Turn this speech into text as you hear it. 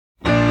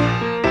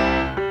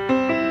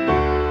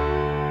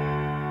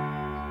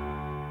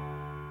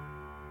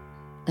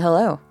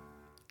Hello.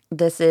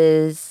 This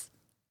is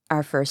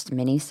our first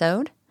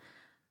Minisode.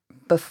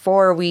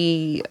 Before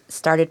we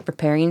started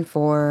preparing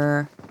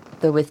for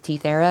the With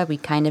Teeth era, we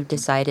kind of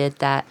decided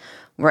that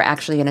we're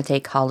actually going to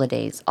take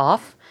holidays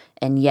off.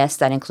 And yes,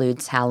 that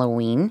includes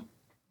Halloween.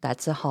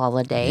 That's a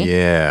holiday.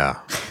 Yeah,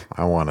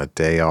 I want a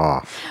day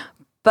off.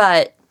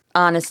 But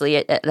honestly,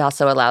 it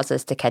also allows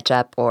us to catch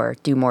up or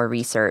do more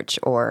research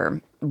or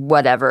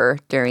whatever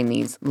during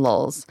these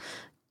lulls.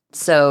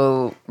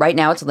 So right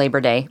now it's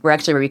Labor Day. We're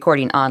actually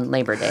recording on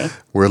Labor Day.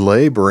 We're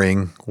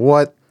laboring.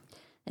 What?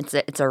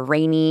 It's a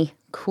rainy,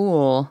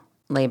 cool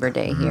Labor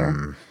Day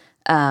here.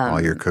 All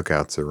your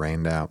cookouts are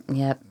rained out.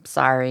 Yep,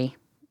 sorry.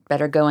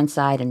 Better go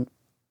inside and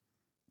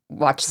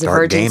watch the Start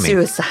Virgin gaming.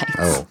 Suicides.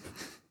 Oh.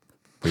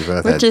 We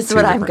both Which had is two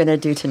what I'm different- going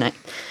to do tonight.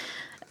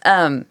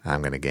 I'm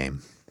going to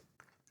game.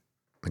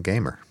 I'm a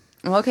gamer.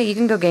 Well, okay, you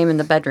can go game in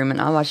the bedroom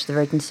and I'll watch the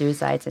Virgin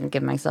Suicides and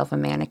give myself a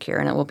manicure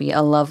and it will be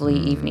a lovely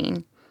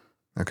evening.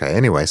 Okay,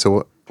 anyway,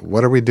 so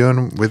what are we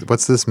doing with,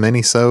 what's this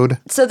mini-sode?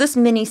 So this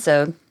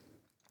mini-sode,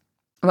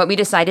 what we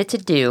decided to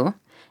do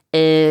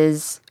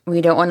is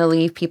we don't want to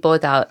leave people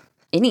without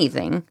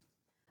anything.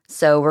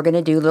 So we're going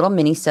to do little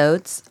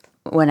mini-sodes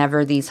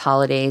whenever these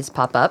holidays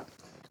pop up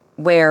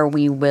where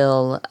we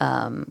will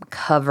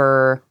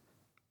cover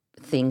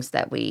things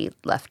that we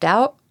left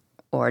out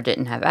or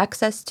didn't have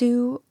access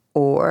to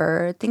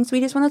or things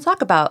we just want to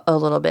talk about a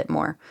little bit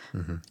more.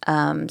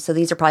 Mm-hmm. So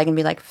these are probably going to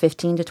be like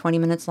 15 to 20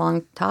 minutes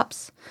long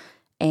tops.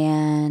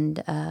 And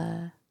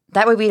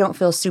that way we don't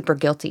feel super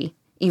guilty,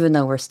 even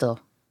though we're still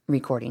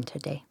recording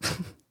today.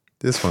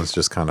 This one's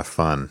just kind of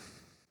fun.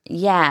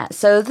 Yeah,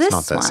 so this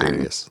It's not that one,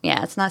 serious.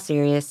 Yeah, it's not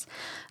serious.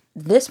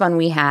 This one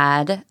we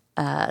had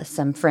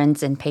some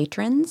friends and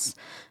patrons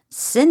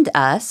send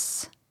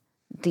us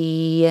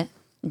the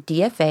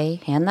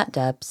DFA Hand That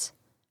Dubs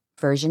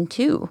version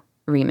 2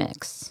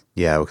 remix.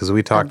 Yeah, because we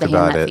of talked the Hand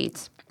about That it.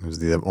 Feeds. It was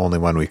the only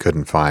one we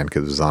couldn't find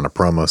because it was on a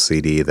promo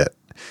CD that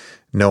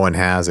no one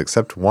has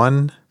except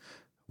one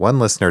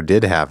listener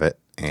did have it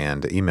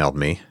and emailed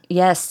me.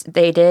 Yes,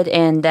 they did,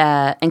 and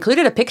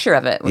included a picture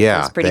of it, which Yeah,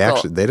 was pretty they cool.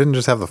 actually they didn't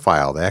just have the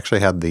file; they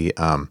actually had the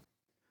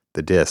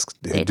disc.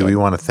 They Do we did.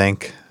 want to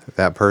thank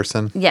that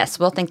person, Yes,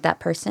 we'll thank that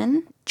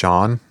person.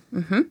 John?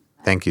 Mm-hmm.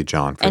 Thank you,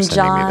 John, for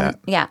sending me that.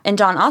 Yeah, and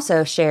John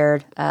also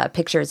shared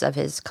pictures of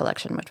his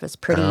collection, which was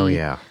pretty Oh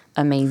yeah,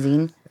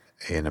 amazing.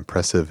 an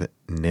impressive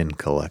Nin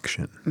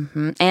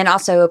collection. And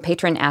also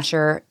patron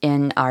Asher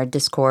in our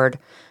Discord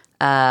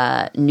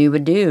knew a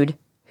dude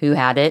who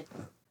had it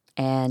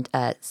and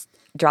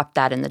dropped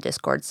that in the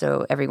Discord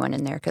so everyone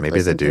in there could Maybe the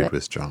listen to dude it.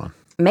 was John.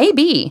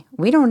 Maybe.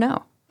 We don't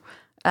know.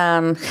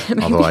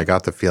 Although I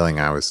got the feeling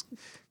I was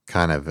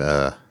kind of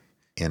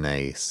in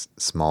a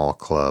small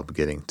club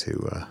getting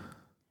to.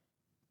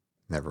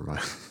 Never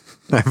mind.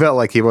 I felt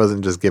like he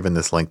wasn't just giving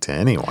this link to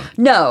anyone.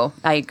 No,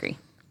 I agree.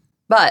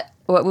 But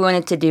what we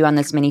wanted to do on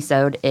this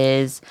mini-sode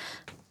is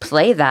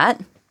play that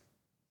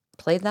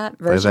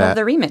version of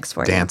the remix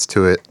for you. Dance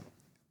to it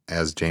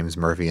as James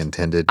Murphy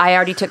intended. I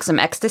already took some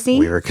ecstasy.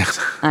 We were gonna,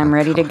 I'm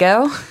ready to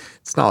go.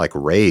 It's not like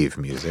rave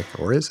music,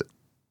 or is it?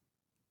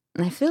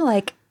 I feel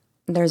like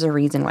there's a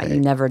reason why you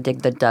never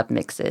dig the dub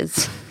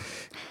mixes.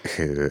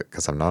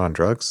 Because I'm not on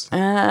drugs.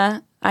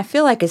 I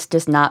feel like it's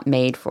just not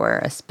made for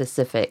a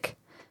specific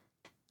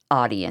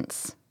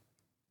audience.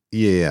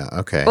 Yeah,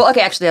 okay. Well,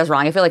 okay, actually, I was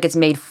wrong. I feel like it's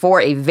made for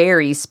a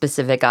very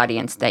specific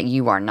audience that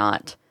you are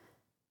not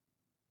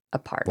a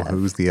part Well, of.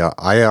 who's the?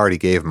 I already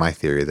gave my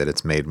theory that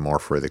it's made more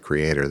for the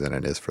creator than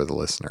it is for the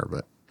listener,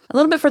 but A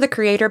little bit for the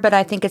creator, but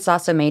I think it's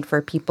also made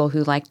for people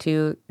who like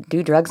to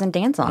do drugs and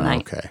dance all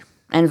night okay.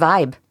 and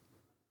vibe.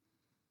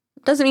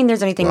 Doesn't mean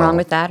there's anything wrong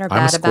with that or bad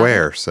I'm a about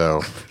square, it.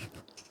 so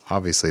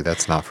obviously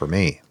that's not for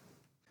me.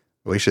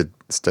 We should.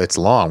 It's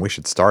long. We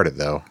should start it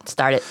though.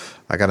 Start it.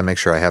 I got to make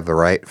sure I have the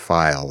right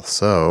file.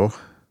 So,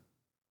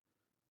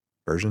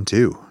 version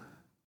 2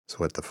 is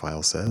what the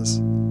file says.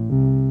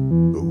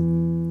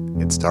 Ooh.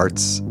 It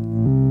starts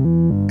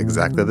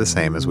exactly the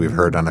same as we've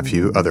heard on a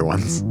few other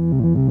ones.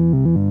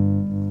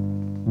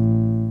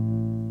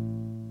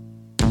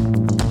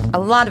 A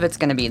lot of it's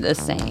going to be the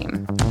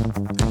same.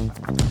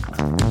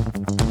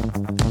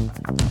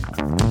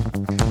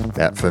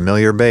 That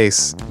familiar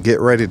bass. Get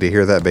ready to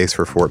hear that bass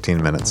for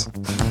 14 minutes.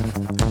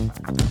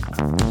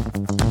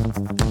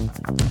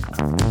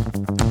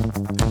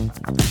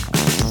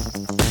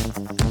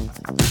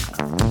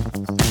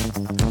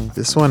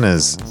 This one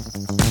is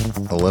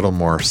a little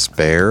more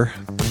spare.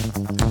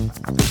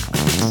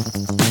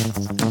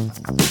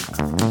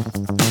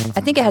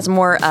 I think it has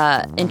more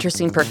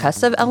interesting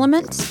percussive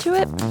elements to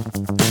it.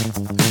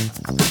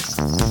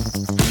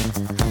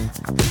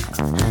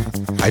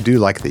 I do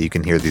like that you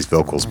can hear these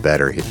vocals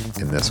better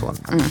in this one.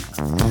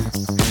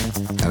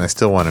 And I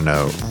still want to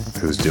know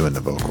who's doing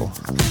the vocal.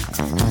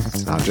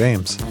 It's not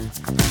James,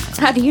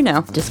 How do you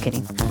know? Just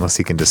kidding. unless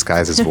he can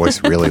disguise his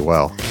voice really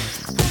well.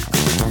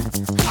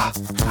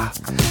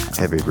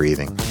 Heavy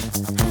breathing.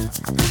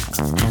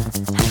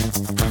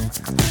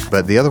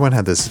 But the other one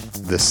had this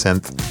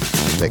synth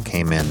that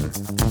came in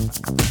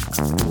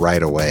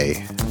right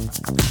away.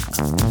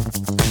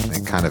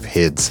 It kind of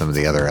hid some of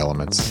the other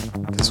elements.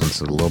 This one's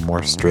a little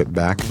more stripped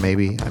back,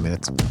 maybe. I mean,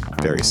 it's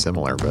very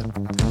similar, but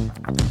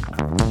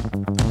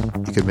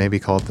you could maybe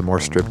call it the more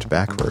stripped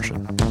back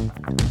version.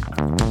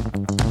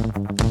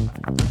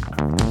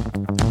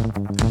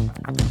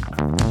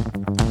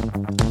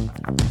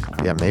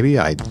 Yeah, maybe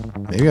I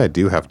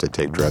do have to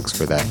take drugs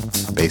for that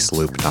bass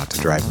loop not to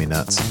drive me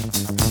nuts.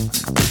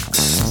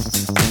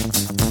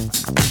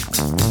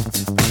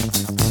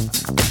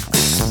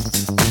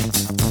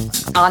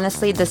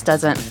 Honestly, this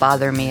doesn't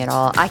bother me at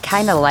all. I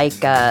kind of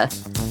like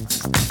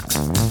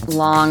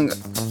long,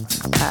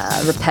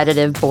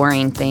 repetitive,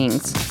 boring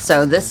things.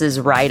 So this is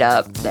right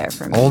up there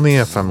for me. Only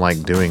if I'm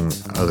like doing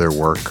other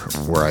work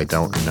where I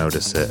don't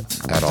notice it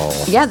at all.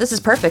 Yeah, this is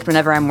perfect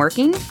whenever I'm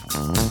working.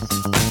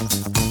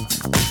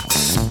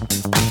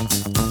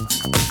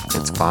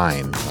 It's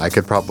fine. I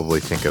could probably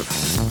think of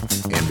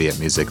ambient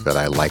music that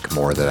I like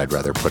more that I'd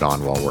rather put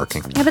on while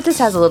working. Yeah, but this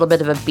has a little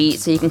bit of a beat,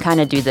 so you can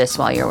kind of do this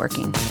while you're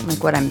working,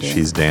 like what I'm doing.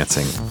 She's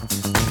dancing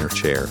in her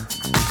chair.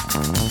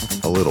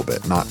 A little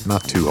bit, not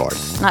too hard.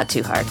 Not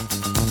too hard.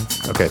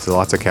 Okay, so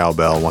lots of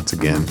cowbell once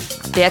again.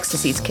 The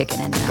ecstasy's kicking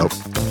in now. Nope.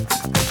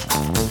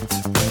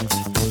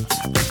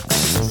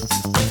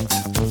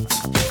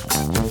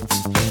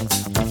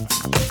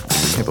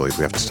 I can't believe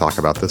we have to talk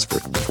about this for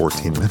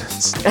 14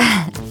 minutes.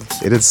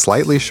 It is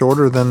slightly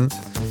shorter than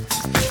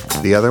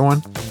the other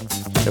one.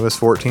 It was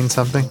 14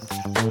 something.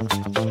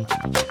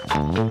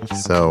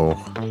 So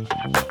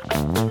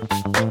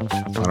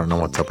I don't know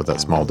what's up with that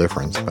small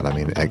difference, but I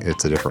mean,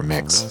 it's a different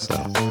mix, so.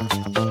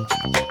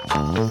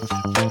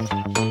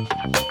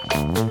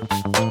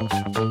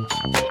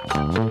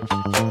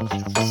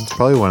 It's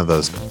probably one of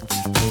those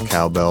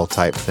cowbell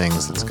type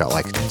things that's got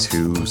like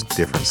 2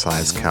 different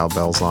size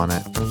cowbells on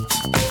it.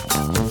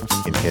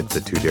 You can hit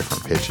the 2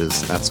 different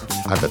pitches. I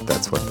bet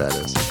that's what that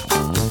is.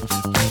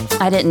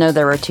 I didn't know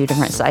there were 2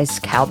 different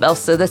sized cowbells,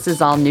 so this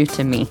is all new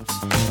to me.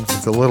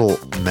 It's a little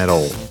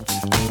metal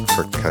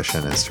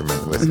percussion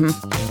instrument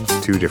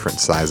with 2 different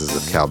sizes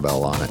of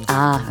cowbell on it.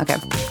 Ah, okay.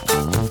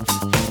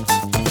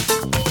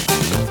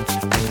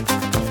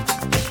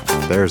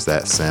 There's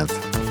that synth.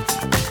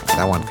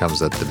 That one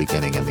comes at the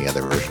beginning in the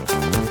other version.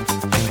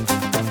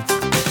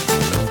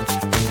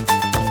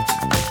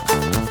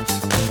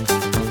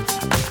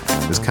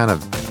 Just kind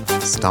of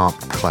stomp,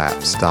 clap.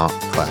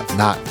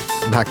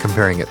 Not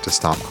comparing it to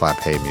stomp, clap,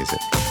 hey music.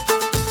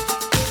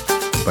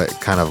 But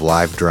kind of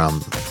live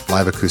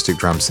acoustic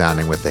drum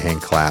sounding with the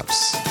hand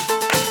claps.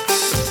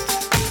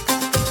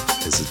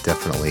 This is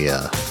definitely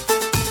a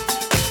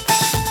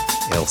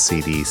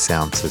LCD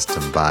sound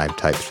system vibe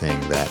type thing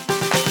that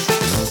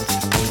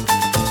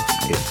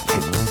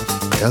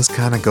it does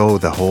kind of go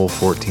the whole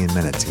 14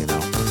 minutes, you know.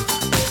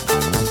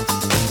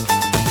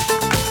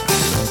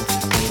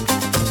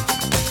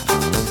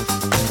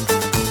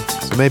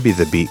 So maybe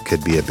the beat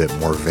could be a bit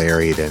more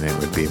varied and it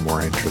would be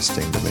more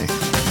interesting to me.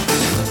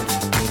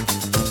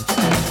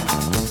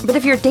 But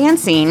if you're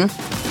dancing,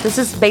 this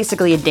is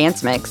basically a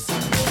dance mix.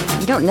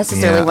 You don't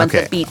necessarily want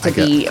the beat to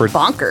be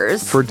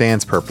bonkers. For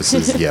dance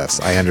purposes, yes.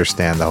 I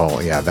understand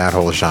that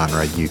whole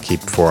genre. You keep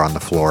 4 on the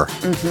floor.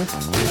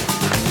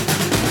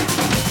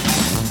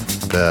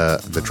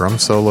 The drum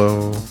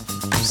solo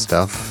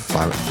stuff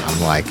I'm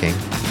liking.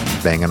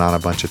 Banging on a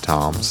bunch of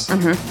toms.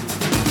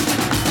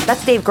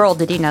 That's Dave Grohl.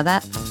 Did you know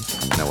that?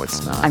 No,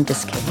 it's not. I'm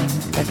just kidding.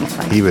 That'd be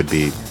fun.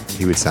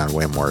 He would sound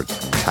way more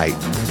tight.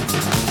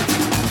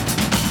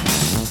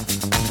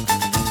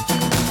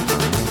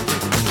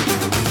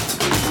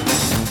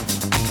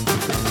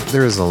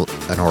 There is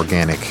an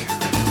organic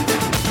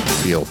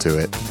feel to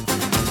it.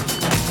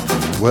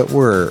 What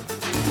were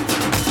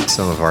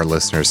some of our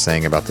listeners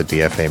saying about the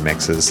DFA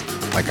mixes?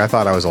 Like, I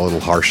thought I was a little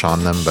harsh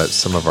on them, but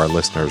some of our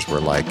listeners were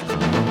like,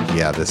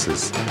 yeah,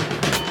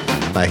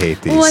 I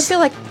hate these. Well, I feel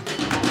like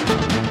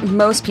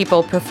most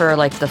people prefer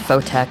like the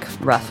Photech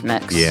rough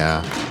mix.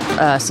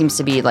 Yeah. Seems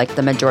to be like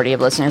the majority of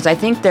listeners. I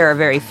think there are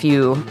very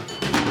few,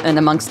 and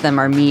amongst them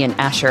are me and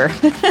Asher,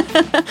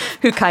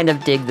 who kind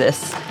of dig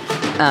this.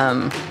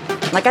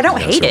 Like, I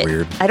don't hate it.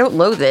 Weird. I don't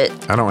loathe it.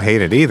 I don't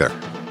hate it either.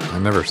 I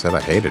never said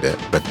I hated it,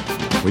 but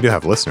we do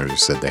have listeners who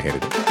said they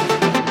hated it.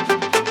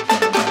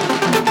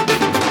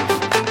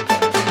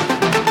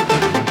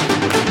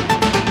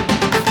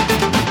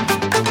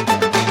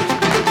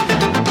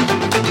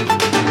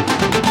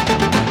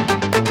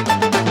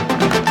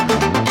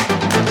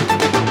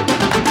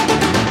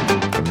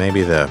 But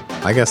maybe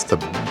I guess the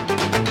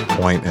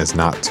point is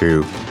not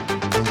to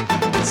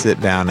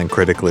sit down and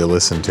critically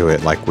listen to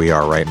it like we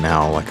are right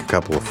now, like a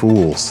couple of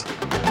fools.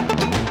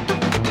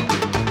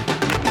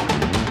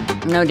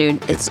 No,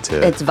 dude. It's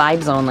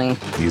vibes only.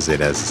 Use it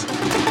as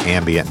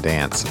ambient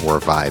dance or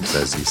vibes,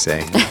 as you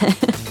say.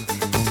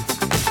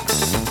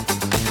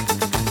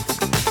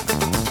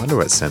 I wonder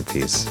what synth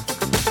he's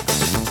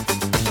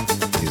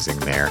using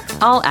there.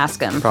 I'll ask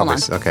him. Probably.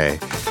 Hold on. Okay.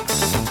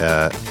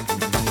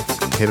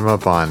 Hit him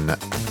up on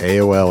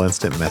AOL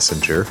Instant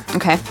Messenger.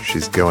 Okay.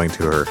 She's going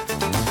to her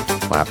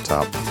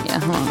laptop. Yeah.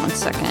 hold on 1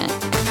 second.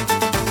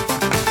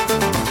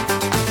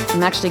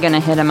 I'm actually going to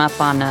hit him up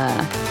on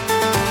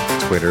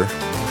Twitter.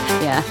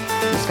 Yeah,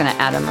 I'm just going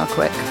to add him real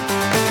quick.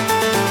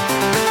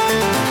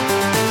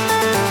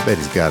 I bet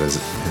he's got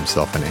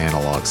himself an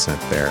analog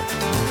synth there.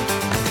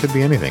 Could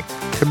be anything.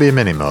 Could be a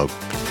Minimoog.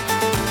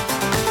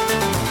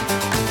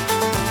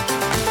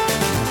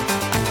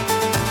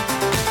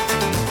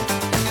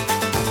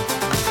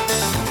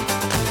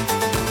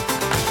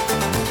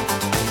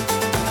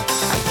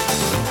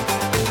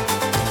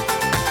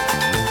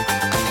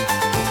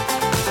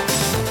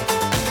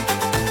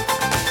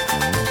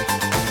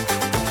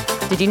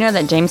 Did you know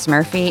that James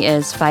Murphy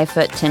is 5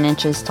 foot 10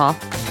 inches tall?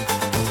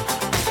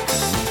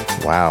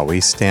 Wow, we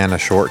stand a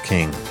short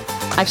king.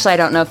 Actually, I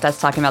don't know if that's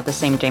talking about the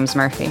same James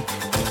Murphy.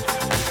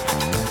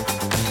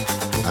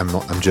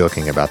 I'm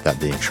joking about that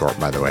being short,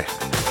 by the way.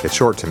 It's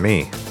short to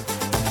me.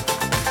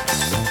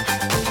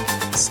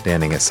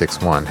 Standing at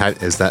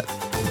 6'1". Is that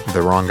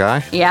the wrong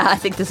guy? Yeah, I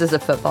think this is a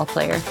football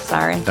player.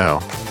 Sorry. Oh,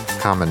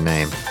 common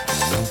name.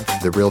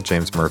 The real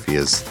James Murphy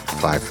is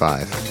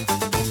 5'5".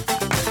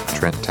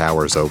 Trent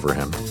towers over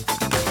him.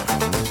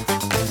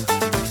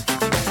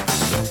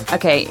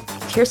 Okay,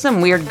 here's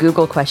some weird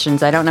Google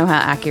questions. I don't know how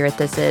accurate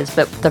this is,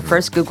 but the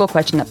first Google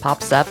question that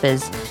pops up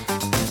is,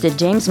 did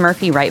James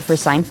Murphy write for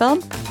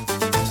Seinfeld?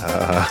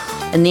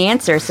 And the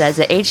answer says,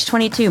 at age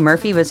 22,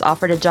 Murphy was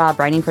offered a job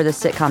writing for the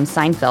sitcom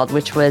Seinfeld,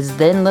 which was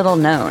then little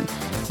known.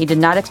 He did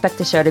not expect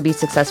the show to be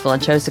successful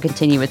and chose to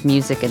continue with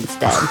music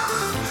instead.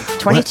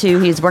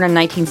 22, he was born in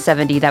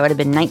 1970. That would have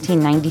been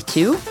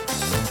 1992.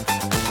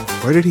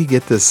 Where did he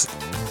get this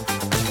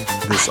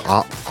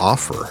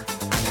offer?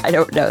 I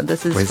don't know.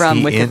 This is from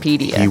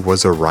Wikipedia. He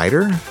was a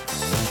writer?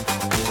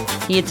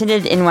 He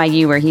attended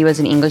NYU where he was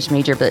an English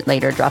major but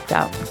later dropped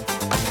out.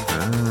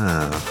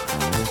 Ah,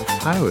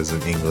 I was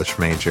an English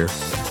major.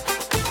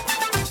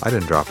 I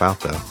didn't drop out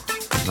though.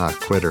 Not a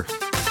quitter.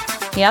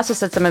 He also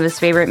said some of his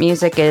favorite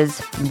music is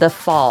The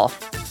Fall.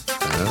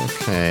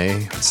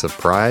 Okay.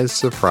 Surprise,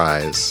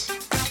 surprise.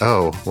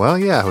 Oh, well,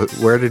 yeah.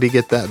 Where did he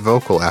get that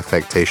vocal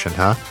affectation,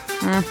 huh?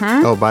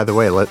 Mm-hmm. Oh, by the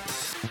way,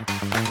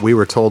 we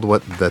were told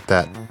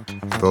that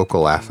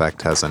vocal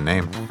affect has a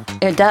name.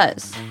 It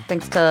does,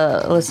 thanks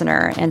to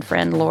listener and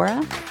friend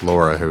Laura.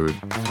 Laura, who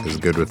is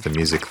good with the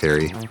music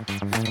theory.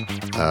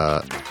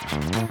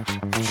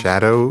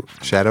 Shadow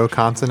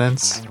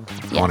consonants?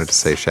 Yes. I wanted to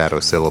say shadow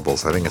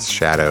syllables. I think it's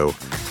shadow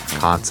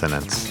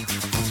consonants,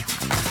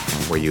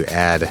 where you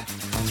add...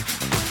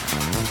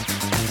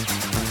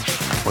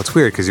 Well, it's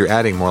weird because you're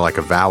adding more like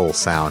a vowel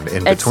sound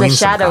in between. It's a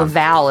shadow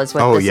vowel is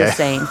what this is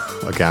saying.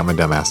 Okay, I'm a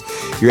dumbass.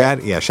 You're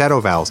adding, shadow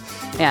vowels.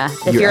 Yeah,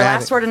 if your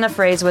last word in a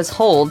phrase was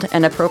hold,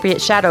 an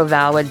appropriate shadow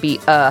vowel would be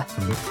or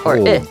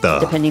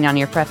depending on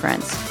your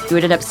preference. You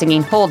would end up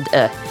singing hold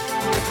Anyway.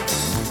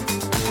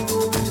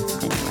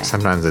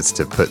 Sometimes it's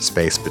to put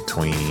space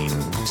between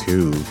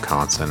two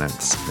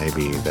consonants,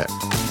 maybe that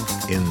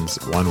ends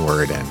one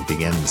word and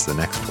begins the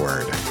next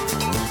word.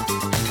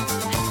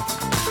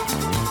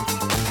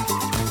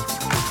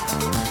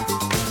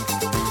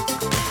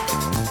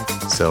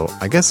 So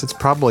I guess it's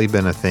probably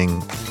been a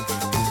thing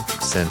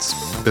since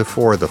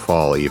before the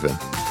fall, even.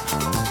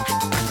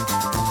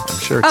 I'm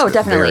sure it's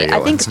definitely. I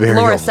think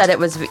Laura said it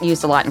was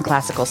used a lot in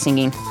classical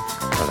singing.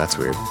 Oh, that's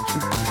weird.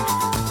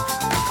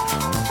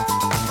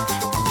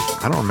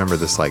 I don't remember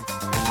this like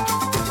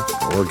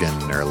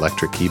organ or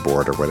electric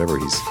keyboard or whatever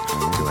he's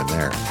doing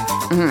there.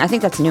 I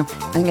think that's new.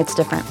 I think it's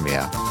different.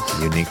 Yeah,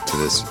 unique to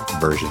this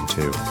version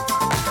too.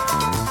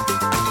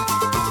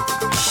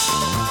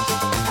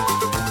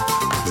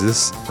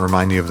 Does this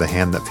remind you of The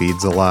Hand That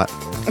Feeds a lot?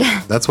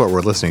 That's what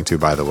we're listening to,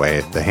 by the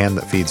way. The Hand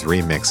That Feeds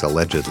remix,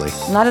 allegedly.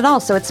 Not at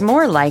all. So it's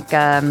more like,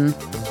 I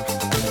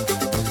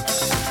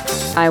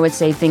would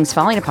say, Things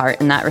Falling Apart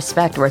in that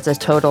respect, where it's a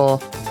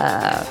total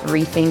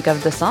rethink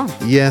of the song.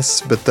 Yes,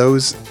 but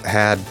those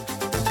had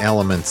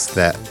elements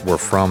that were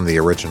from the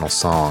original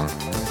song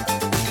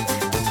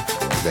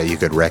that you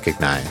could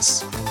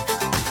recognize.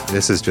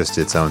 This is just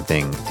its own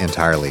thing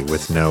entirely,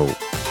 with no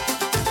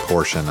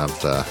portion of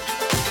the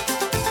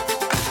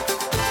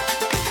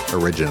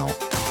original.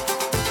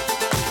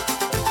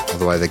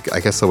 Although I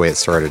guess the way it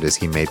started is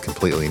he made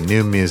completely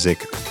new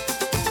music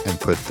and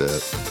put the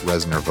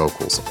Reznor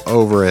vocals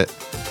over it.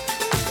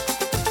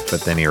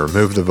 But then he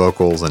removed the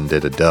vocals and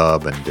did a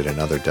dub and did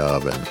another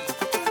dub, and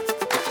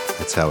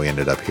that's how we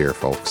ended up here,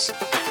 folks.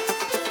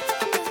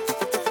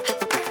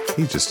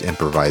 He's just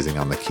improvising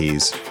on the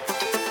keys.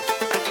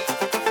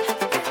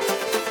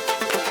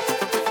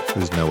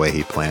 There's no way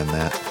he planned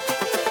that.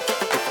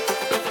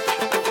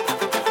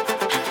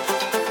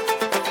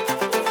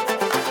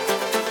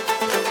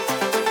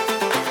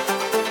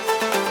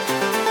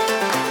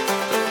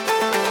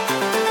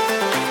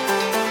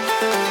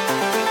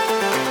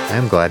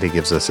 I'm glad he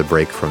gives us a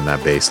break from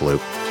that bass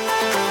loop.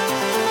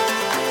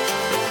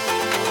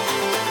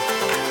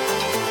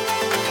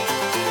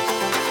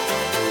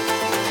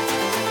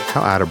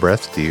 How out of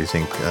breath do you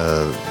think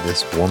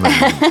this woman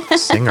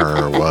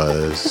singer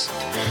was?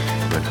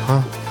 Went,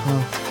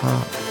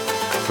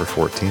 for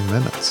 14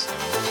 minutes.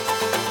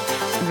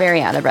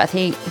 very out of breath.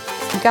 He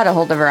got a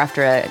hold of her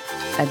after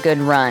a good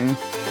run.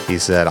 He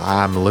said,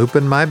 I'm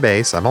looping my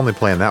bass. I'm only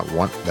playing that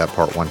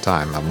part one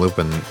time. I'm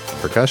looping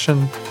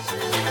percussion.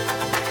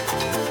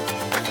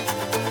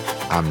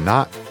 I'm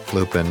not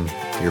looping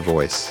your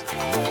voice.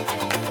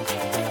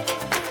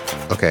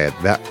 Okay,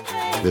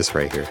 this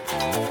right here.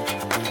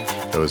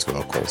 Those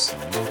vocals.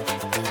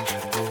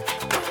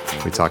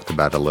 We talked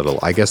about a little.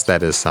 I guess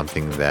that is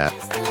something that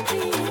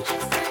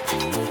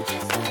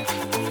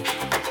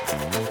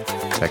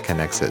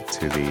connects it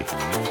to the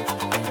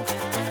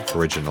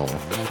original.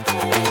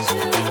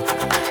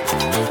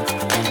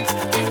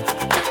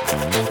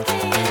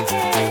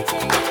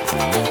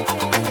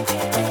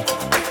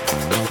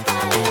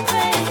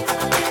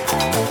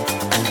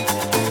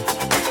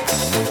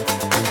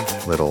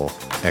 Little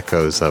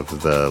echoes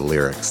of the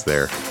lyrics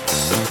there.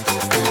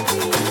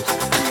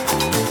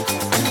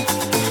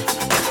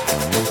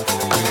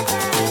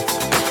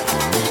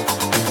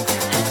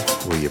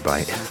 Will you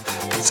bite?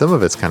 Some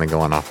of it's kind of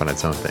going off on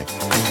its own thing.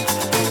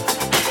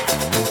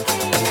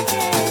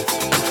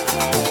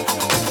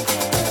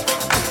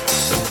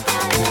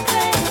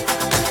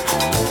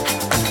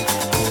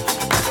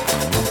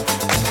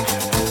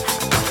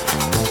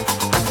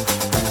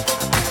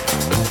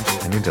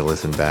 I need to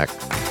listen back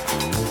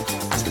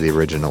to the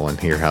original and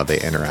hear how they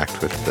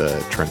interact with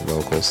the Trent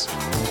vocals.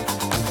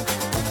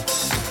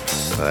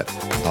 But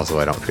also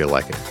I don't feel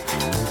like it.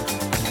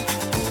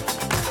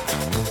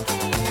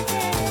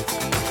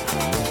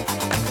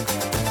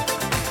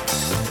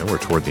 And we're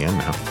toward the end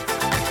now.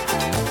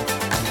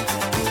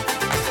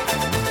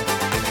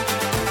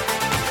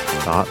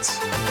 Thoughts?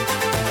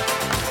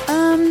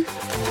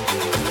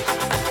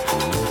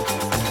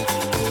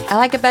 I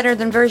like it better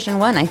than version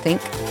 1, I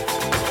think.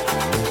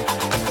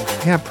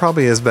 Yeah, it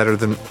probably is better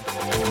than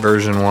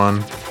version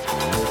 1.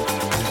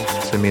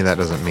 To me, that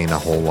doesn't mean a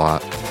whole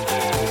lot.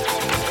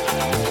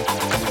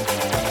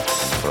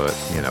 But,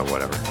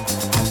 whatever.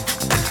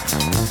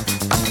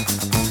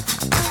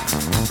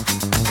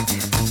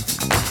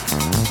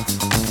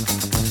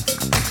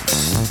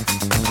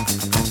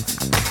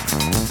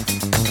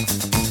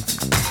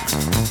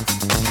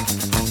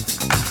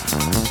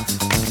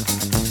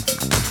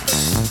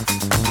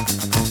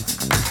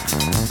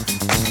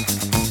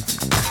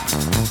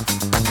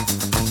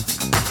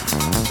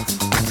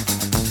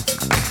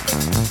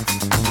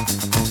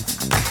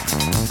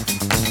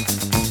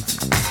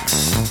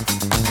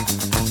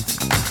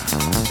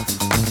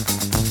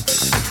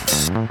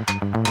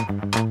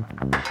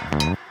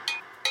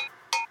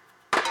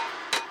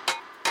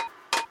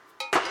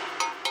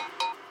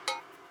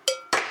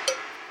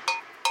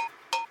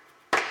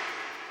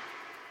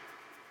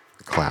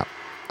 Clap.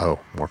 Oh,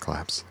 more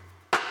claps.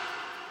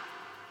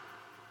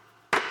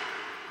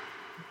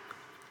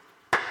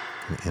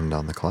 And end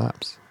on the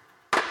claps.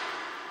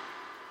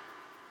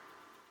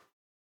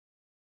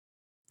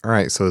 All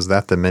right, so is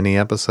that the mini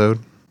episode?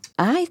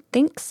 I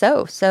think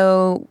so.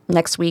 So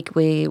next week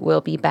we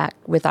will be back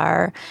with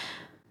our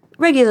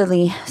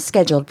regularly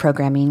scheduled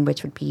programming,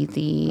 which would be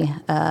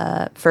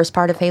the first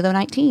part of Halo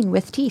 19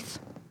 with Teeth,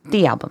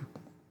 the album.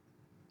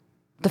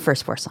 The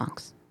first 4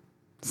 songs.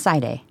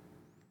 Side A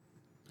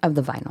of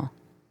the vinyl.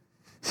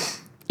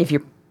 If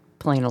you're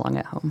playing along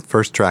at home.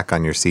 First track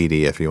on your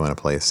CD if you want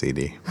to play a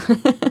CD.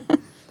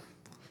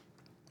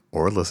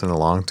 Or listen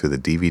along to the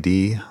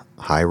DVD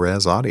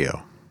high-res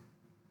audio.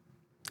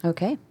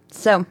 Okay.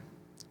 So,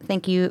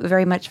 thank you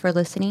very much for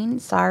listening.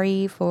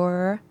 Sorry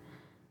for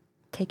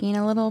taking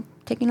a little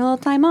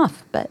time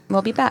off, but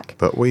we'll be back.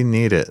 But we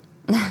need it.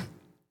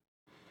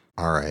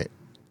 All right.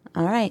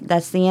 All right.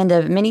 That's the end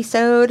of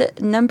Minisode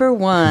number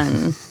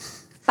 1.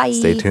 Bye.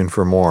 Stay tuned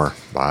for more.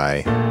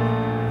 Bye.